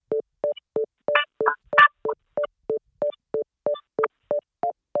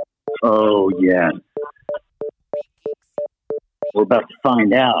Oh, yeah. We're about to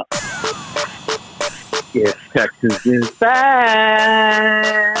find out if Texas is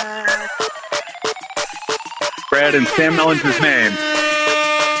back. Brad and Sam Mellinger's name.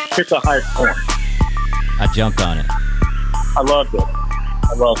 Hit the high point. I jumped on it. I loved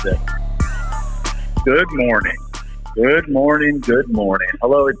it. Good morning. Good morning.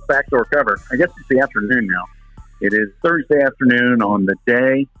 Hello, it's Backdoor Cover. I guess it's the afternoon now. It is Thursday afternoon on the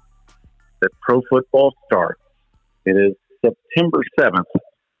day that pro football starts. It is September 7th,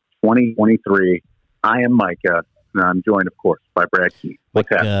 2023. I am Micah, and I'm joined, of course, by Brad Keith. What's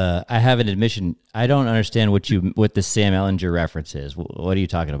happening? I have an admission. I don't understand what the Sam Ellinger reference is. What are you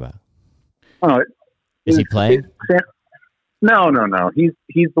talking about? Is he playing? No. He's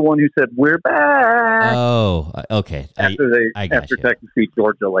the one who said, "We're back." Oh, okay. After Texas beat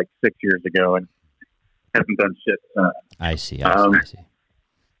Georgia like 6 years ago and hasn't done shit. I see.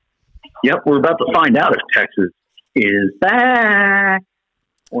 Yep, we're about to find out if Texas is back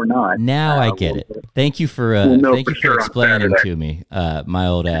or not. Now I get it. Thank you for explaining to me. My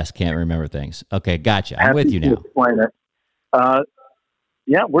old ass can't remember things. Okay, gotcha. I'm with you now. Explain it.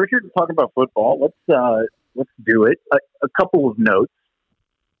 Yeah, we're here to talk about football. Let's do it. A couple of notes.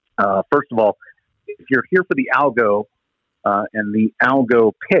 First of all, if you're here for the Algo and the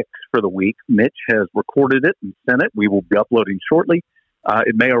Algo picks for the week, Mitch has recorded it and sent it. We will be uploading shortly.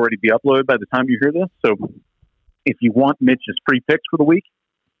 It may already be uploaded by the time you hear this. So if you want Mitch's free picks for the week,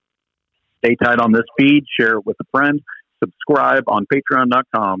 stay tight on this feed, share it with a friend, subscribe on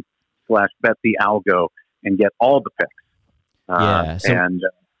patreon.com/betthealgo and get all the picks.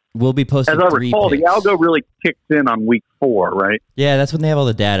 We'll be posting. As I recall, the Algo really kicks in on week 4, right? Yeah, that's when they have all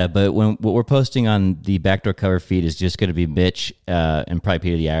the data. But what we're posting on the Backdoor Cover feed is just going to be Mitch and probably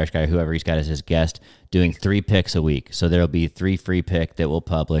Peter the Irish guy, whoever he's got as his guest, doing 3 picks a week. So there'll be 3 free pick that we'll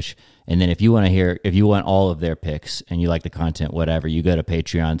publish. And then if you want all of their picks and you like the content, whatever, you go to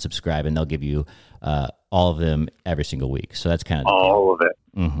Patreon, subscribe, and they'll give you all of them every single week. So that's kind of all of it.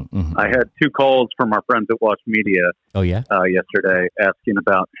 Mm-hmm. I had 2 calls from our friends at Wash Media. Oh yeah, yesterday asking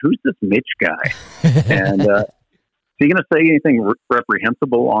about who's this Mitch guy, and is he going to say anything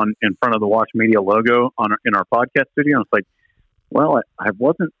reprehensible in front of the Wash Media logo in our podcast studio? And it's like, well, I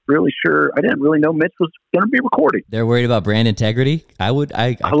wasn't really sure. I didn't really know Mitch was going to be recording. They're worried about brand integrity. I can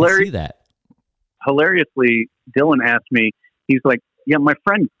see that. Hilariously, Dylan asked me. He's like, "Yeah, my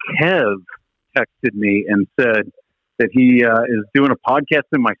friend Kev texted me and said that he is doing a podcast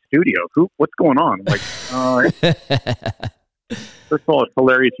in my studio. What's going on?" I'm like, first of all, it's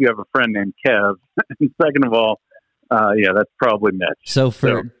hilarious you have a friend named Kev. And second of all, that's probably Mitch. So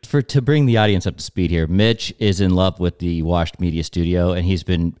to bring the audience up to speed here, Mitch is in love with the Washed Media Studio, and he's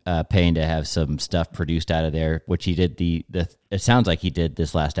been paying to have some stuff produced out of there, which he did it sounds like he did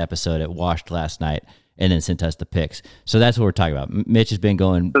this last episode at Washed last night, and then sent us the picks. So that's what we're talking about. Mitch has been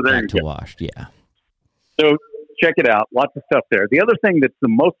going back to Washed. Yeah. So check it out. Lots of stuff there. The other thing that's the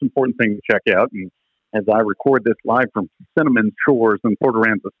most important thing to check out, and as I record this live from Cinnamon Shores in Port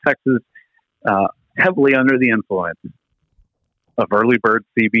Aransas, Texas, heavily under the influence of Early Bird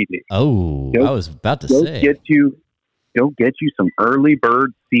CBD. Oh, I was about to say. Go get you some Early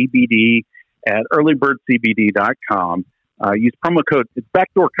Bird CBD at earlybirdcbd.com. Use promo code, it's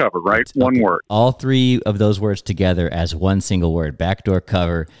Backdoor Cover, right? Okay. One word. All 3 of those words together as one single word, Backdoor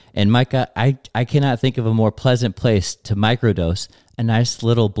Cover. And Micah, I cannot think of a more pleasant place to microdose a nice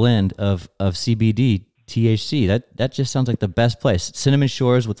little blend of CBD, THC. That just sounds like the best place. Cinnamon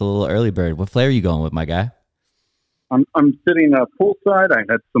Shores with a little Early Bird. What flavor are you going with, my guy? I'm sitting poolside. I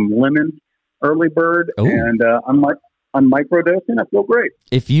had some lemon Early Bird, and I'm microdosing. I feel great.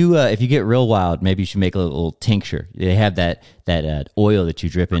 If you get real wild, maybe you should make a little tincture. They have that oil that you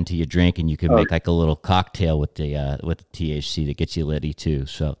drip into your drink, and you can make like a little cocktail with the THC that gets you litty too.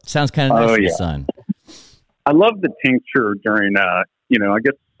 So it sounds kind of nice in the sun. I love the tincture during I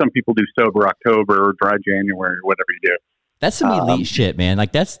guess some people do sober October or dry January or whatever you do. That's some elite shit, man.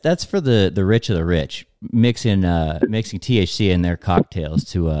 Like that's for the rich of the rich, mixing THC in their cocktails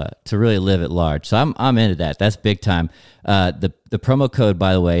to really live at large. So I'm into that. That's big time. The promo code,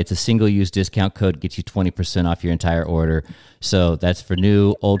 by the way, it's a single use discount code, gets you 20% off your entire order. So that's for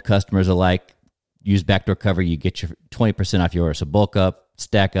new, old customers alike. Use Backdoor Cover, you get your 20% off your order. So bulk up,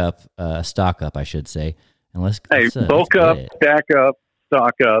 stack up, stock up, I should say. And bulk up, stack up,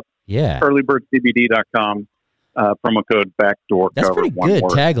 stock up. Yeah. Earlybirdcbd.com. Promo code Backdoor That's Cover. That's pretty good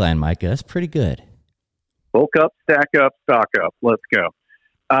tagline, Micah. That's pretty good. Bulk up, stack up, stock up. Let's go.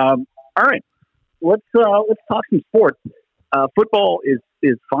 All right, let's talk some sports. Football is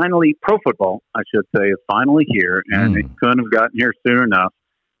finally, pro football, I should say, is finally here, and it couldn't have gotten here soon enough.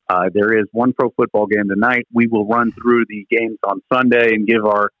 There is one pro football game tonight. We will run through the games on Sunday and give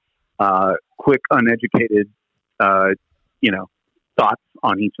our quick, uneducated, thoughts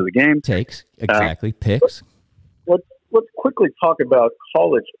on each of the games. Takes, exactly, picks. Let's quickly talk about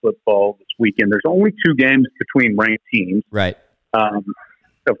college football this weekend. There's only 2 games between ranked teams. Right.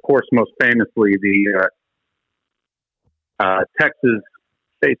 Of course, most famously, the Texas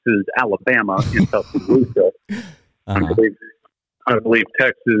faces Alabama in Tuscaloosa. I believe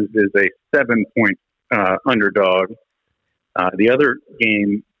Texas is a 7-point underdog. The other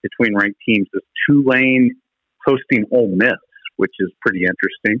game between ranked teams is Tulane hosting Ole Miss, which is pretty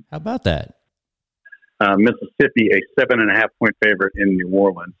interesting. How about that? Mississippi, a 7.5-point favorite in New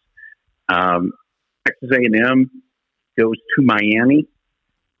Orleans. Texas A&M goes to Miami.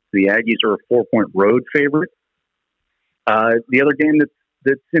 The Aggies are a 4-point road favorite. The other game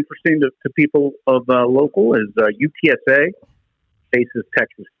that's interesting to people of local is UTSA faces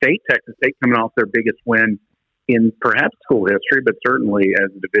Texas State. Texas State coming off their biggest win in perhaps school history, but certainly as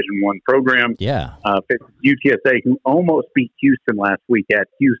a Division I program. Yeah. Faces UTSA, who almost beat Houston last week at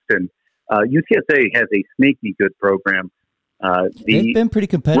Houston. UTSA has a sneaky good program. They've been pretty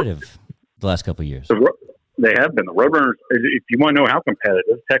competitive the last couple of years. They have been. The Roadrunners, if you want to know how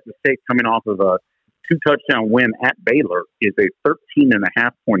competitive, Texas State coming off of a 2-touchdown win at Baylor is a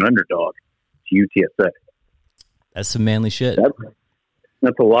 13.5-point underdog to UTSA. That's some manly shit.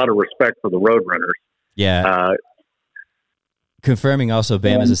 That's a lot of respect for the Roadrunners. Yeah. Confirming also,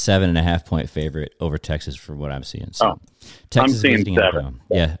 Bama's a 7.5-point favorite over Texas for what I'm seeing. So Texas I'm seeing visiting 7. Alabama.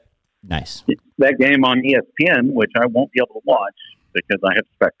 Yeah. Nice. That game on ESPN, which I won't be able to watch because I have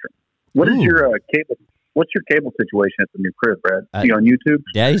Spectrum. What is your cable? What's your cable situation at the new crib, Brad? You on YouTube?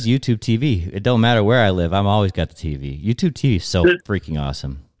 Daddy's YouTube TV. It don't matter where I live. I'm always got the TV. YouTube TV is so freaking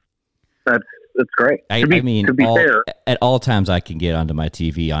awesome. That's great. I mean, fair, at all times I can get onto my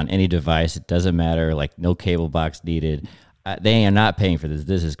TV on any device. It doesn't matter. Like no cable box needed. They are not paying for this.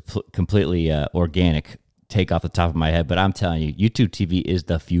 This is completely organic. Take off the top of my head, but I'm telling you, YouTube TV is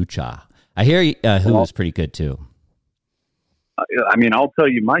the future. I hear Hulu is pretty good too. I mean, I'll tell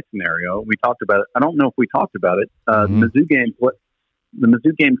you my scenario. We talked about it. I don't know if we talked about it. The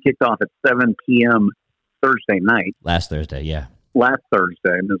Mizzou game kicked off at 7 p.m. Thursday night. Last Thursday, yeah. Last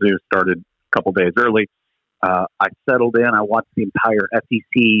Thursday. Mizzou started a couple days early. I settled in. I watched the entire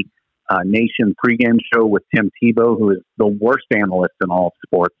SEC Nation pregame show with Tim Tebow, who is the worst analyst in all of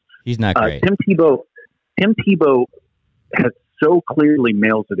sports. He's not great. Tim Tebow has so clearly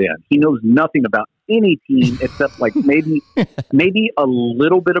mails it in. He knows nothing about any team except like maybe a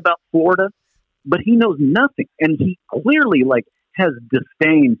little bit about Florida, but he knows nothing. And he clearly like has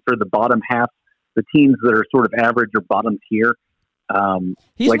disdain for the bottom half, the teams that are sort of average or bottom tier.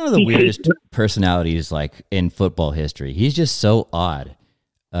 He's one of the weirdest personalities like in football history. He's just so odd.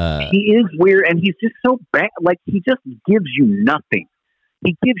 He is weird, and he's just so bad. Like he just gives you nothing.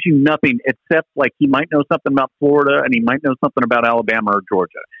 He gives you nothing except like he might know something about Florida and he might know something about Alabama or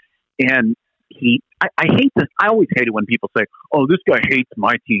Georgia. And I hate this. I always hate it when people say, "Oh, this guy hates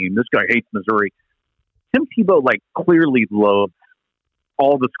my team. This guy hates Missouri." Tim Tebow like clearly loathes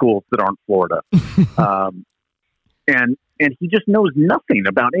all the schools that aren't Florida, and he just knows nothing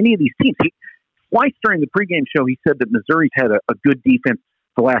about any of these teams. Twice during the pregame show, he said that Missouri's had a good defense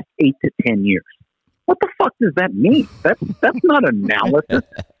the last 8 to 10 years. What the fuck does that mean? That's not analysis.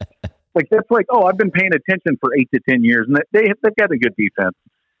 Like that's like, oh, I've been paying attention for 8 to 10 years, and they've got a good defense,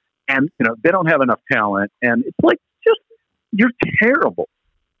 and they don't have enough talent, and it's like just you're terrible.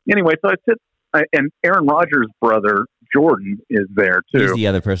 Anyway, so I said, and Aaron Rodgers' brother Jordan is there too. He's the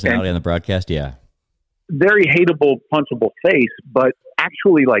other personality on the broadcast. Yeah, very hateable, punchable face, but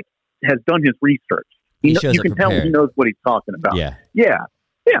actually like has done his research. You can tell he knows what he's talking about. Yeah,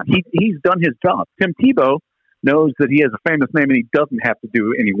 he's done his job. Tim Tebow knows that he has a famous name and he doesn't have to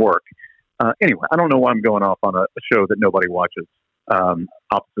do any work. Anyway, I don't know why I'm going off on a show that nobody watches,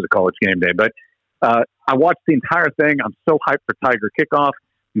 opposite of College Game Day. But I watched the entire thing. I'm so hyped for Tiger kickoff.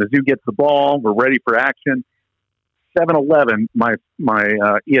 Mizzou gets the ball. We're ready for action. 7-11, my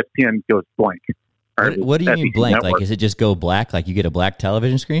ESPN goes blank. What do you mean blank? Network. Like, is it just go black? Like you get a black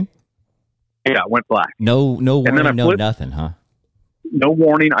television screen? Yeah, it went black. No warning, no nothing, huh? No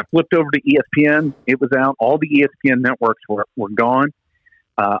warning. I flipped over to ESPN. It was out. All the ESPN networks were gone.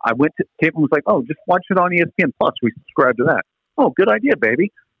 I went to Caitlin was like, "Oh, just watch it on ESPN Plus. We subscribe to that." Oh, good idea,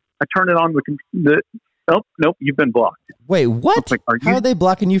 baby. I turned it on. Nope, you've been blocked. Wait, what? Like, how are they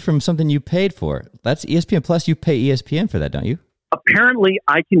blocking you from something you paid for? That's ESPN Plus. You pay ESPN for that, don't you? Apparently,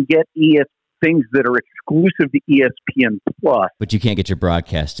 I can get things that are exclusive to ESPN Plus. But you can't get your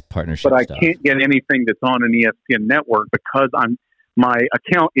broadcast partnership But I stuff. can't get anything that's on an ESPN network because my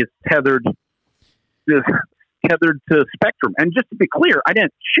account is tethered to Spectrum. And just to be clear, I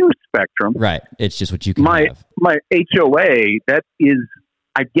didn't choose Spectrum. Right. It's just what you can have. My HOA, that is,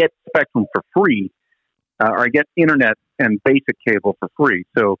 I get Spectrum for free, or I get internet and basic cable for free.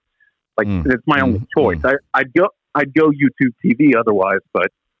 So, it's my only choice. I'd go YouTube TV otherwise, but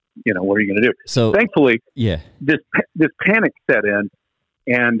what are you going to do? So thankfully, this panic set in,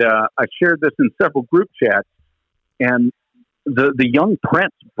 and I shared this in several group chats, and the young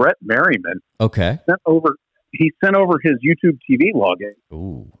prince, Brett Merriman, sent over his YouTube TV login.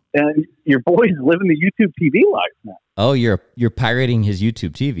 Ooh. And your boy's living the YouTube TV life now. Oh, you're pirating his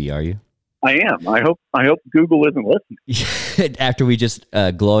YouTube TV, are you? I am. I hope Google isn't listening. After we just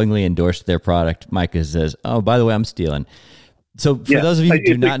glowingly endorsed their product, Micah says, "Oh, by the way, I'm stealing." So for those of you who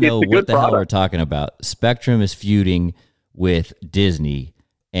do not know what the hell we're talking about, Spectrum is feuding with Disney,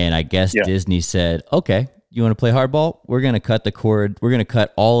 and I guess Disney said, "Okay, you want to play hardball? We're going to cut the cord. We're going to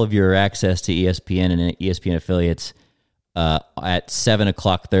cut all of your access to ESPN and ESPN affiliates at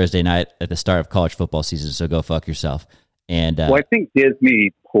 7:00 Thursday night at the start of college football season. So go fuck yourself." And I think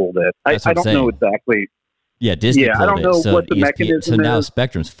Disney pulled it. I don't know exactly. Yeah, Disney pulled it. I don't know what the mechanism is. So now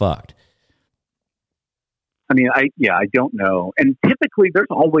Spectrum's fucked. I mean, I don't know. And typically there's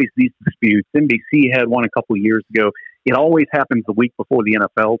always these disputes. NBC had one a couple of years ago. It always happens the week before the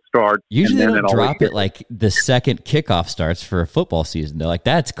NFL starts. Usually they don't drop it like the second kickoff starts for a football season. They're like,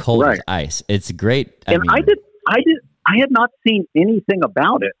 that's cold as ice. It's great. I had not seen anything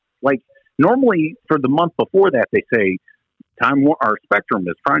about it. Like normally for the month before that, they say our Spectrum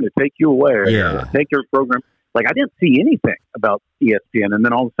is trying to take you away or take your program. Like I didn't see anything about ESPN, and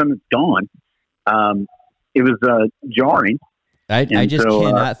then all of a sudden it's gone. It was jarring. I just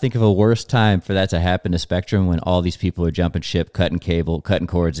cannot think of a worse time for that to happen to Spectrum when all these people are jumping ship, cutting cable, cutting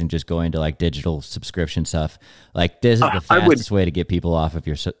cords, and just going to like digital subscription stuff. Like this is the fastest way to get people off of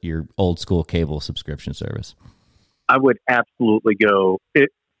your old school cable subscription service. I would absolutely go to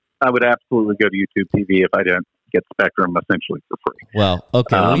YouTube TV if I didn't get Spectrum essentially for free. Well,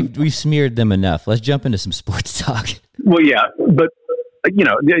 okay, we've smeared them enough. Let's jump into some sports talk. Well, yeah, but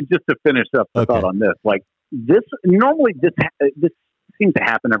just to finish up the thought on this, like. This seems to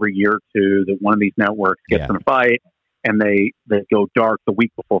happen every year or two that one of these networks gets in a fight and they go dark the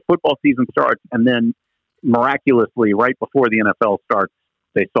week before football season starts, and then miraculously right before the NFL starts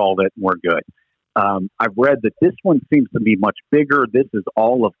they solve it and we're good. I've read that this one seems to be much bigger. This is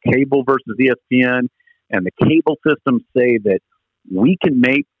all of cable versus ESPN, and the cable systems say that we can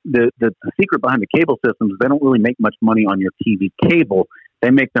make the secret behind the cable systems. They don't really make much money on your TV cable. They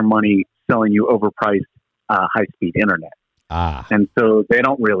make their money selling you overpriced high-speed internet. And so they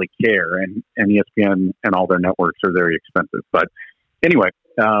don't really care. And ESPN and all their networks are very expensive. But anyway,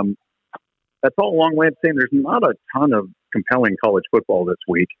 that's all a long way of saying there's not a ton of compelling college football this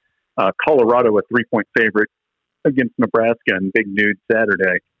week. Colorado, a 3-point favorite against Nebraska, and big news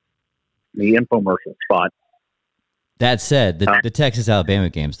Saturday, the infomercial spot. That said, the Texas-Alabama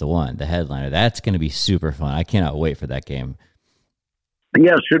game's the headliner. That's going to be super fun. I cannot wait for that game.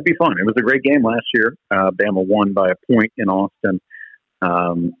 Yeah, it should be fun. It was a great game last year. Bama won by a point in Austin.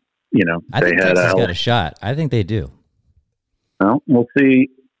 I think Texas got a shot. I think they do. Well, we'll see.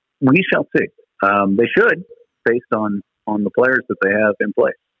 We shall see. They should, based on the players that they have in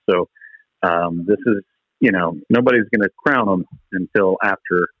place. So this is, nobody's going to crown them until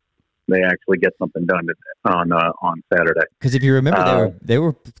after they actually get something done on Saturday. Because if you remember, they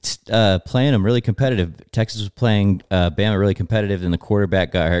were playing them really competitive. Texas was playing Bama really competitive, and the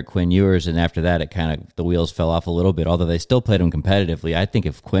quarterback got hurt, Quinn Ewers, and after that, it kind of the wheels fell off a little bit. Although they still played them competitively, I think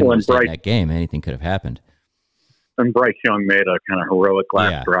if Quinn was in that game, anything could have happened. And Bryce Young made a kind of heroic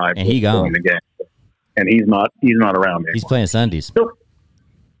last drive, and he gone. The game. And he's not around anymore. He's playing Sundays. So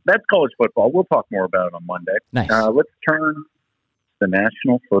that's college football. We'll talk more about it on Monday. Nice. Let's turn the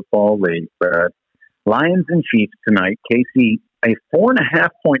National Football League. Lions and Chiefs tonight. KC, a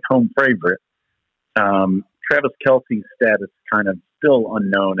 4.5-point home favorite. Travis Kelce's status kind of still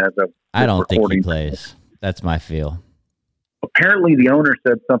unknown as of I don't think he plays. That's my feel. Apparently, the owner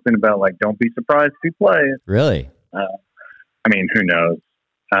said something about don't be surprised if he plays. Really? I mean, who knows?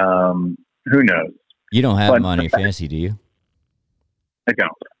 Who knows? You don't have him on your fantasy, do you? I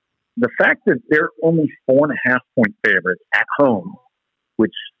don't. The fact that they're only 4.5-point favorites at home,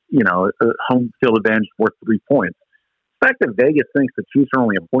 which, home field advantage worth 3 points. The fact that Vegas thinks the Chiefs are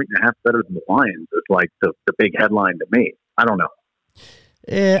only 1.5 better than the Lions is like the big headline to me. I don't know.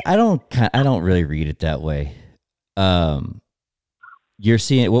 Yeah, I don't really read it that way. You're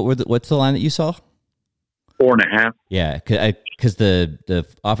seeing what's the line that you saw? 4.5. Yeah, because the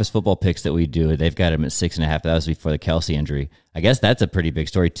office football picks that we do, they've got him at 6.5. That was before the Kelsey injury. I guess that's a pretty big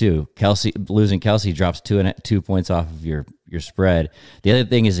story too. Losing Kelsey drops 2 points off of your spread. The other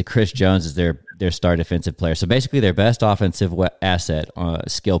thing is that Chris Jones is their star defensive player. So basically, their best offensive asset,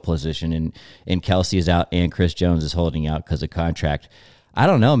 skill position, and Kelsey is out, and Chris Jones is holding out because of contract. I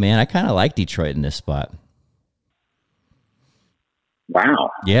don't know, man. I kind of like Detroit in this spot.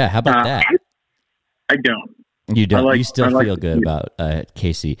 Wow. Yeah, how about that? I don't. You don't. You still feel good about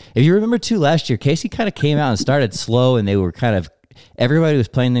KC. If you remember too, last year KC kind of came out and started slow, and they were everybody was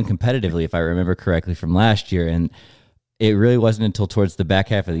playing them competitively, if I remember correctly from last year, and it really wasn't until towards the back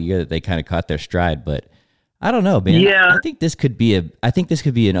half of the year that they kind of caught their stride. But I don't know, man. Yeah. I think this could be an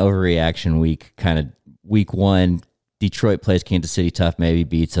overreaction week, kind of week one. Detroit plays Kansas City tough, maybe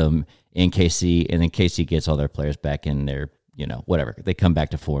beats them in KC, and then KC gets all their players back in their, whatever. They come back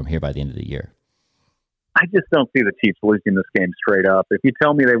to form here by the end of the year. I just don't see the Chiefs losing this game straight up. If you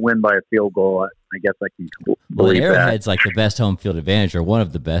tell me they win by a field goal, I guess I can believe that. Arrowhead's like the best home field advantage, or one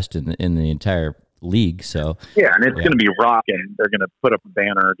of the best in the entire league. So yeah, and it's going to be rocking. They're going to put up a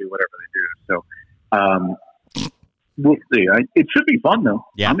banner or do whatever they do. So we'll see. It should be fun though.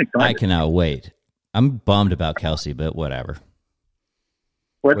 Yeah, I'm excited. I cannot wait. I'm bummed about Kelsey, but whatever.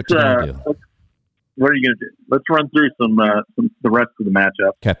 What you gonna do? What are you going to do? Let's run through some the rest of the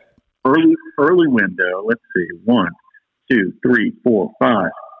matchup. Okay. Early window. Let's see. 1, 2, 3, 4,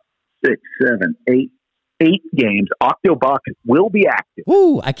 5, 6, 7, 8. 8 games. Octo Buck will be active.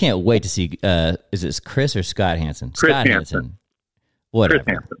 Woo! I can't wait to see. Is it Chris or Scott Hansen? Scott Hansen. Whatever.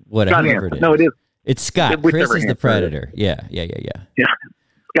 Chris Hansen. Whatever. Scott Hansen. No, it is. It's Scott. Chris is the Predator. Yeah. Yeah.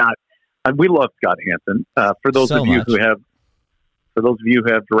 Scott. We love Scott Hansen. For those of you who have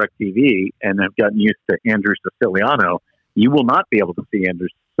DirecTV and have gotten used to Andrew Siciliano, you will not be able to see Andrew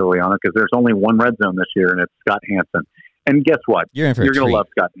Siciliano because there's only one red zone this year, and it's Scott Hansen. And guess what? You're going to love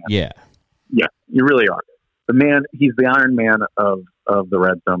Scott Hansen. Yeah. Yeah, you really are. The man, he's the Iron Man of the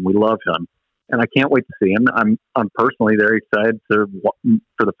red zone. We love him, and I can't wait to see him. I'm personally very excited for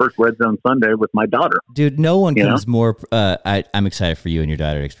the first red zone Sunday with my daughter. Dude, no one comes more. I'm excited for you and your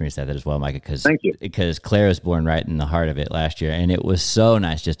daughter to experience that as well, Micah. Thank you. Because Claire was born right in the heart of it last year, and it was so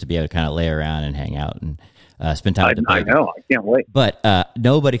nice just to be able to kind of lay around and hang out and spend time with the baby. I know. I can't wait. But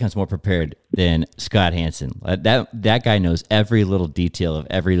nobody comes more prepared than Scott Hansen. That guy knows every little detail of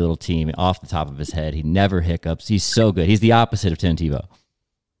every little team off the top of his head. He never hiccups. He's so good. He's the opposite of Tim Tebow.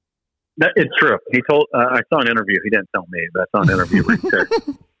 It's true. He told. I saw an interview. He didn't tell me, but I saw an interview where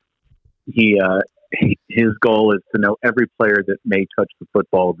he said his goal is to know every player that may touch the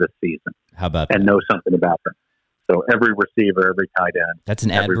football this season. How about and know something about them. So every receiver, every tight end. That's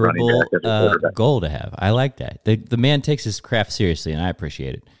an admirable goal to have. I like that. The man takes his craft seriously, and I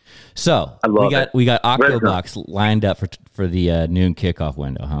appreciate it. So we got Octobox lined up for the noon kickoff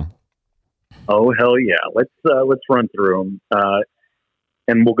window, huh? Oh hell yeah! Let's run through them,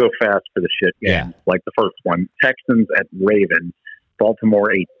 and we'll go fast for the shit games. Yeah. Like the first one, Texans at Ravens.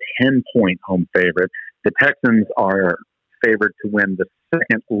 Baltimore a 10-point home favorite. The Texans are favored to win the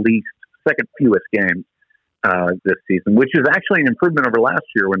second fewest games this season, which is actually an improvement over last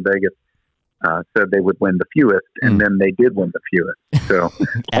year when Vegas said they would win the fewest, and then they did win the fewest. So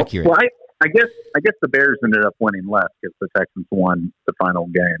accurate. Well, I guess the Bears ended up winning less because the Texans won the final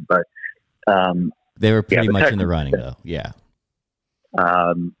game, but they were pretty much Texans in the running, though. Yeah.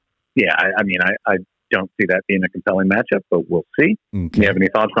 I mean, I don't see that being a compelling matchup, but we'll see. Okay. Do you have any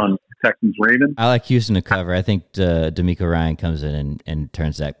thoughts on Texans Ravens? I like Houston to cover. I think D'Amico Ryan comes in and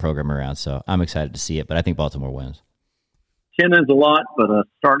turns that program around, so I'm excited to see it, but I think Baltimore wins. 10 is a lot, but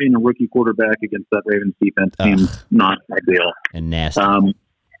starting a rookie quarterback against that Ravens defense seems not ideal. And nasty.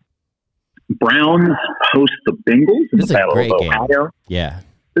 Browns host the Bengals in the Battle of Ohio. Game. Yeah.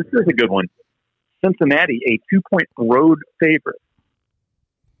 This is a good one. Cincinnati, a 2-point road favorite.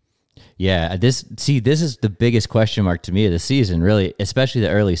 Yeah, this is the biggest question mark to me of the season, really, especially the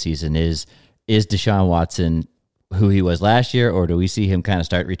early season, is Deshaun Watson who he was last year, or do we see him kind of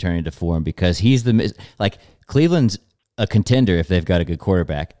start returning to form? Because he's Cleveland's a contender if they've got a good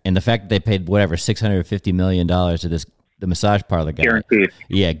quarterback, and the fact that they paid $650 million to the massage parlor guy, guaranteed.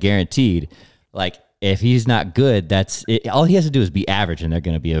 Yeah, guaranteed. Like, if he's not good, that's it. All he has to do is be average, and they're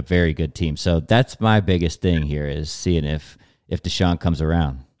going to be a very good team. So that's my biggest thing here, is seeing if Deshaun comes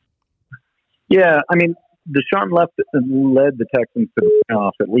around. Yeah, I mean, Deshaun led the Texans to the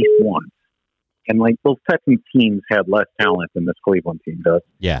playoffs at least once. And, those Texans teams had less talent than this Cleveland team does.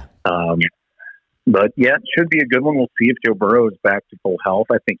 Yeah. But, yeah, it should be a good one. We'll see if Joe Burrow is back to full health.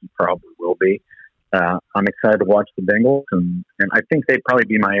 I think he probably will be. I'm excited to watch the Bengals, and I think they'd probably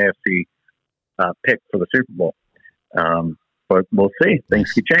be my AFC pick for the Super Bowl. But we'll see.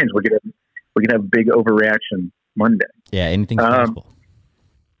 Things could change. We could have a big overreaction Monday. Yeah, anything's possible.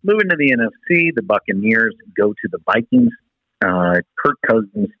 Moving to the NFC, the Buccaneers go to the Vikings. Kirk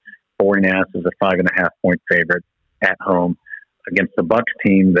Cousins, 4.5 is a 5.5 point favorite at home against the Bucs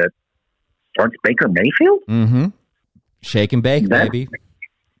team that starts Baker Mayfield. Mm-hmm. Shake and bake, baby.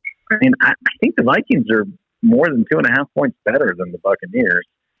 I mean, I think the Vikings are more than 2.5 points better than the Buccaneers.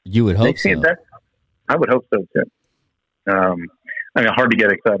 You would hope so. I would hope so too. I mean, hard to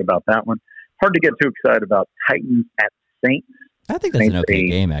get excited about that one. Hard to get too excited about Titans at Saints. I think that's an okay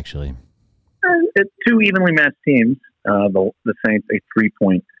game, actually. It's two evenly matched teams. The Saints a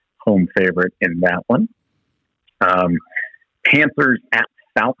 3-point home favorite in that one. Panthers at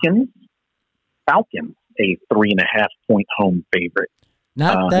Falcons. Falcons a 3.5 point home favorite.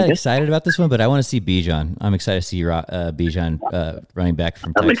 Not that excited about this one, but I want to see Bijan. I'm excited to see Bijan running back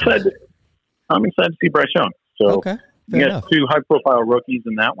from Texas. I'm excited to see Bryce Young. So okay, you got two high-profile rookies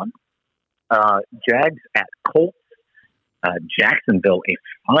in that one. Jags at Colts. Jacksonville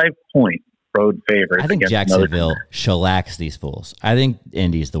a 5-point road favorite. I think Jacksonville shellacks these fools. I think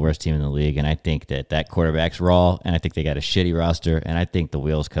Indy's the worst team in the league, and I think that quarterback's raw, and I think they got a shitty roster, and I think the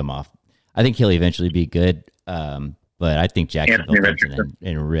wheels come off. I think he'll eventually be good, but I think Jacksonville comes in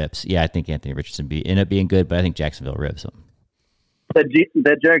and rips. Yeah, I think Anthony Richardson end up being good, but I think Jacksonville rips them.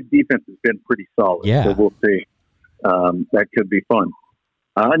 That Jags defense has been pretty solid, so we'll see. That could be fun.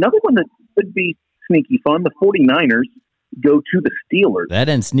 Another one that could be sneaky fun, the 49ers go to the Steelers. That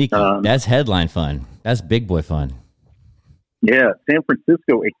ain't sneaky. That's headline fun. That's big boy fun. Yeah, San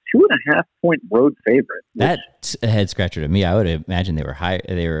Francisco, a 2.5 point road favorite. That's a head scratcher to me. I would imagine they were high.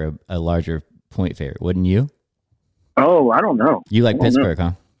 They were a larger point favorite, wouldn't you? Oh, I don't know. You like Pittsburgh,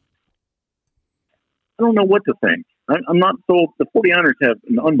 huh? I don't know what to think. I'm not sold. The 49ers have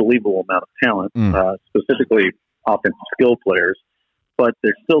an unbelievable amount of talent, specifically offensive skill players, but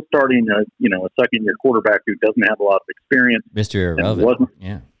they're still starting a second-year quarterback who doesn't have a lot of experience. Mr. Irrelevant.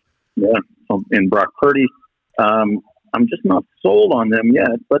 Yeah, in Brock Purdy. I'm just not sold on them yet,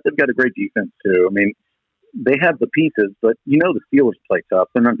 but they've got a great defense too. I mean, they have the pieces, but the Steelers play tough.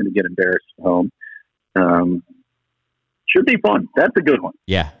 They're not going to get embarrassed at home. Should be fun. That's a good one.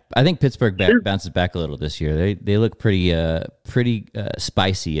 Yeah, I think Pittsburgh bounces back a little this year. They look pretty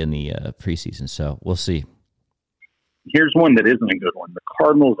spicy in the preseason, so we'll see. Here's one that isn't a good one. The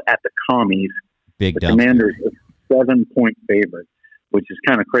Cardinals at the Commies. The Commanders a 7-point favorite, which is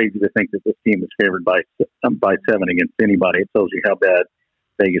kind of crazy to think that this team is favored by 7 against anybody. It tells you how bad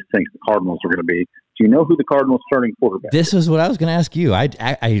Vegas thinks the Cardinals are going to be. Do you know who the Cardinals starting quarterback is? This is what I was going to ask you.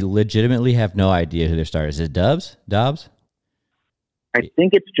 I legitimately have no idea who their starter is. Is it Dobbs? I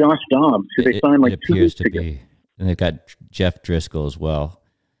think it's Josh Dobbs, who they signed like 2 weeks ago. Be. And they've got Jeff Driscoll as well.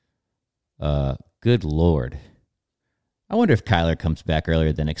 Good Lord. I wonder if Kyler comes back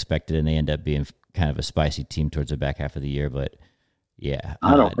earlier than expected and they end up being kind of a spicy team towards the back half of the year. But, yeah.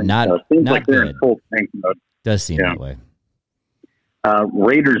 I don't think not, so. It seems not like they're good. in full tank mode. Does seem that way.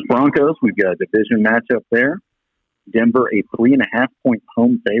 Raiders-Broncos, we've got a division matchup there. Denver, a 3.5 point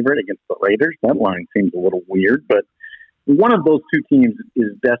home favorite against the Raiders. That line seems a little weird, but one of those two teams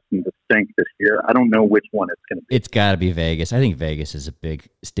is destined to stink this year. I don't know which one it's going to be. It's got to be Vegas. I think Vegas is a big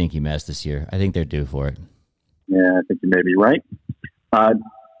stinky mess this year. I think they're due for it. Yeah, I think you may be right.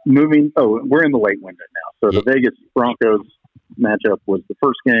 We're in the late window now. So the Vegas Broncos matchup was the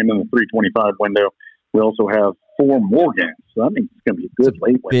first game in the 325 window. We also have 4 more games. So I think it's going to be a good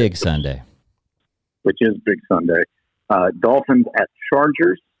late window. Big Sunday. Which is Big Sunday. Dolphins at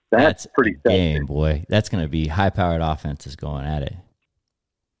Chargers. That's pretty game, boy. That's going to be high-powered offenses going at it.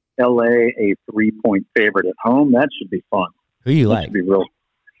 LA, a 3-point favorite at home. That should be fun. Who you like? Should be real.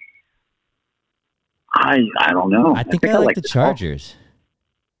 I don't know. I think I like the Chargers.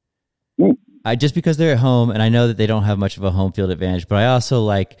 Just because they're at home, and I know that they don't have much of a home field advantage, but I also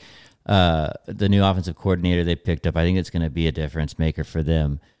like the new offensive coordinator they picked up. I think it's going to be a difference maker for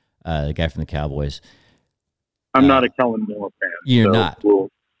them, the guy from the Cowboys. I'm not a Kellen Moore fan. You're not?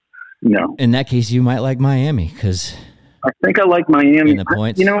 No. In that case, you might like Miami, because I think I like Miami. In the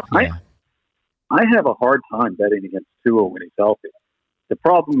points, I have a hard time betting against Tua when he's healthy. The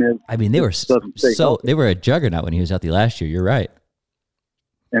problem is, they were a juggernaut when he was healthy last year. You're right.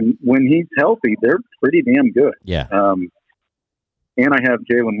 And when he's healthy, they're pretty damn good. Yeah. And I have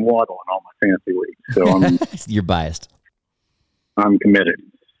Jalen Waddle in all my fantasy leagues, so you're biased. I'm committed.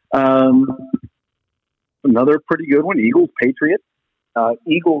 Another pretty good one: Eagles Patriots.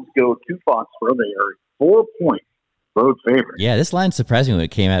 Eagles go to Foxborough. They are 4-point road favorite. Yeah, this line surprised me when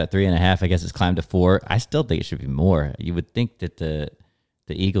it came out at 3.5. I guess it's climbed to 4. I still think it should be more. You would think that the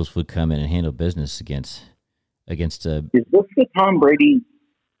the Eagles would come in and handle business against Is this the Tom Brady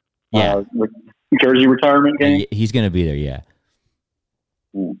jersey retirement game? He's going to be there, yeah.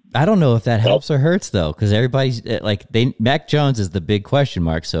 I don't know if that helps or hurts, though, because everybody's Mac Jones is the big question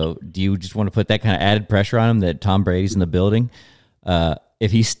mark. So do you just want to put that kind of added pressure on him that Tom Brady's in the building?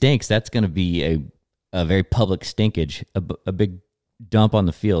 If he stinks, that's going to be a very public stinkage, a big dump on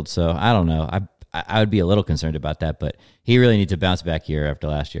the field. So I don't know. I would be a little concerned about that, but he really needs to bounce back year after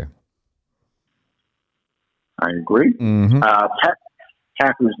last year. I agree. Mm-hmm.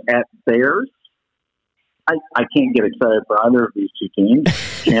 Packers at Bears. I can't get excited for either of these two teams.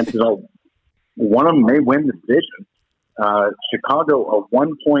 Chances are one of them may win the division. Chicago, a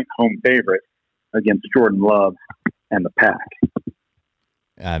 1-point home favorite against Jordan Love and the Pack.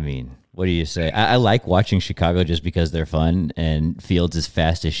 I mean, what do you say? I like watching Chicago just because they're fun, and Fields is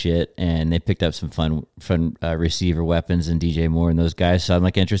fast as shit, and they picked up some fun receiver weapons and DJ Moore and those guys. So I'm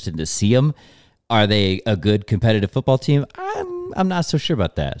interested to see them. Are they a good competitive football team? I'm not so sure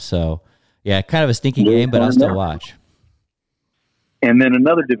about that. So. Yeah, kind of a stinky game, but I'll still watch. And then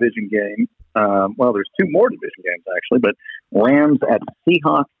another division game. There's two more division games, actually, but Rams at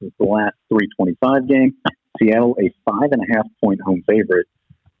Seahawks is the last 3:25 game. Seattle, a 5.5-point home favorite.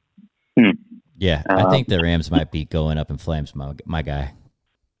 Yeah, I think the Rams might be going up in flames, my guy.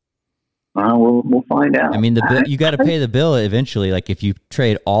 We'll find out. I mean, you got to pay the bill eventually. Like, if you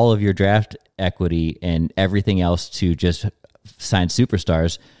trade all of your draft equity and everything else to just sign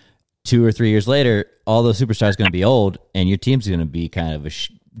superstars, 2 or 3 years later, all those superstars are going to be old, and your team's going to be kind of a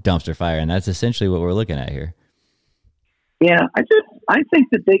dumpster fire, and that's essentially what we're looking at here. Yeah, I think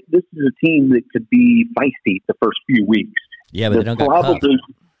that this is a team that could be feisty the first few weeks. Yeah, but they don't got cuffed.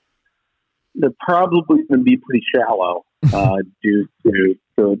 They're probably going to be pretty shallow due to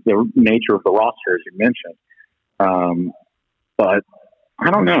the nature of the roster, as you mentioned. But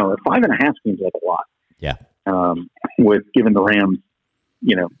I don't know. 5.5 seems like a lot. Yeah. With giving the Rams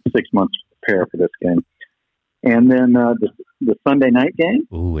 6 months to prepare for this game. And then the Sunday night game.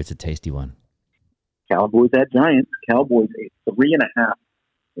 Ooh, it's a tasty one. Cowboys at Giants. Cowboys a 3.5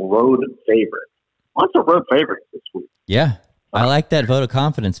 road favorite. Lots of road favorites this week. Yeah. I like that vote of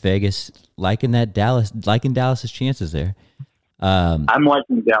confidence, Vegas. Liking Dallas's chances there. I'm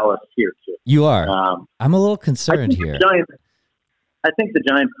liking Dallas here too. You are. I'm a little concerned here. I think the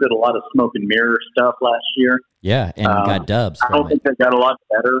Giants did a lot of smoke and mirror stuff last year. Yeah, and got dubs. I don't think they got a lot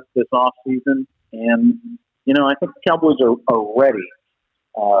better this offseason. And, I think the Cowboys are ready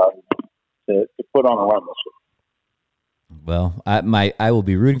to put on a run this week. Well, I will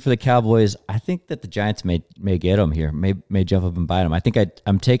be rooting for the Cowboys. I think that the Giants may get them here, may jump up and bite them. I think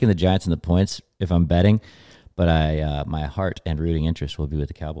I'm taking the Giants in the points if I'm betting, but my heart and rooting interest will be with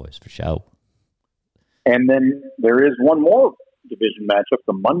the Cowboys for sure. And then there is one more division matchup,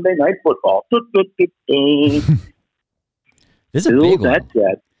 the Monday Night Football. This is a big one.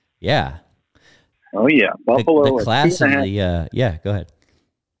 Jet. Yeah. Oh, yeah. Buffalo. The class of the, yeah, go ahead.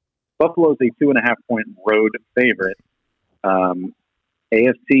 Buffalo's a 2.5-point road favorite.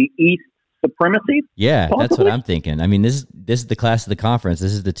 AFC East supremacy? Yeah, possibly? That's what I'm thinking. I mean, this is the class of the conference.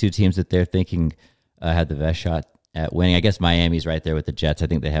 This is the two teams that they're thinking had the best shot at winning. I guess Miami's right there with the Jets. I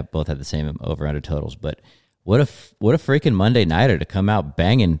think they both have the same over-under totals, but what a freaking Monday nighter to come out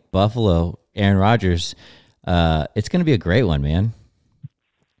banging Buffalo, Aaron Rodgers. It's going to be a great one, man.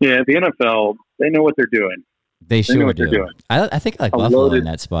 Yeah, the NFL, they know what they're doing. They sure do. I think I like Buffalo in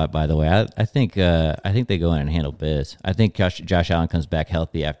that spot, by the way. I think they go in and handle biz. I think Josh Allen comes back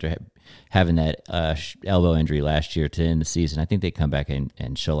healthy after having that elbow injury last year to end the season. I think they come back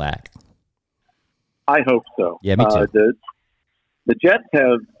and shellac. I hope so. Yeah, me too. The Jets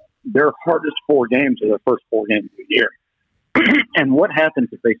have their hardest 4 games are their first 4 games of the year. And what happens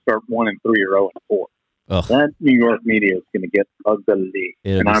if they start 1-3 or 0-4? Ugh. That New York media is going to get ugly.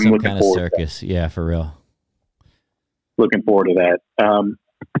 It'll and be I'm some looking kind of circus. Yeah, for real. Looking forward to that.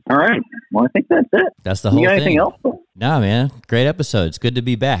 All right. Well, I think that's it. That's the whole thing. Anything else? No, man. Great episode. It's good to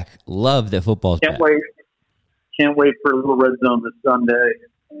be back. Love that football's back. Can't wait for a little red zone this Sunday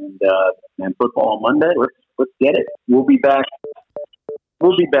and football on Monday. Let's get it. We'll be back.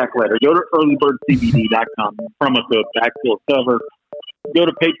 We'll be back later. Go to earlybirdcbd.com. Promo code Backfield Cover. Go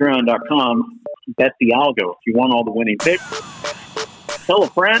to patreon.com. Bet the algo if you want all the winning picks. Tell a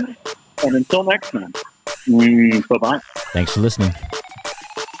friend. And until next time. Bye-bye. Thanks for listening.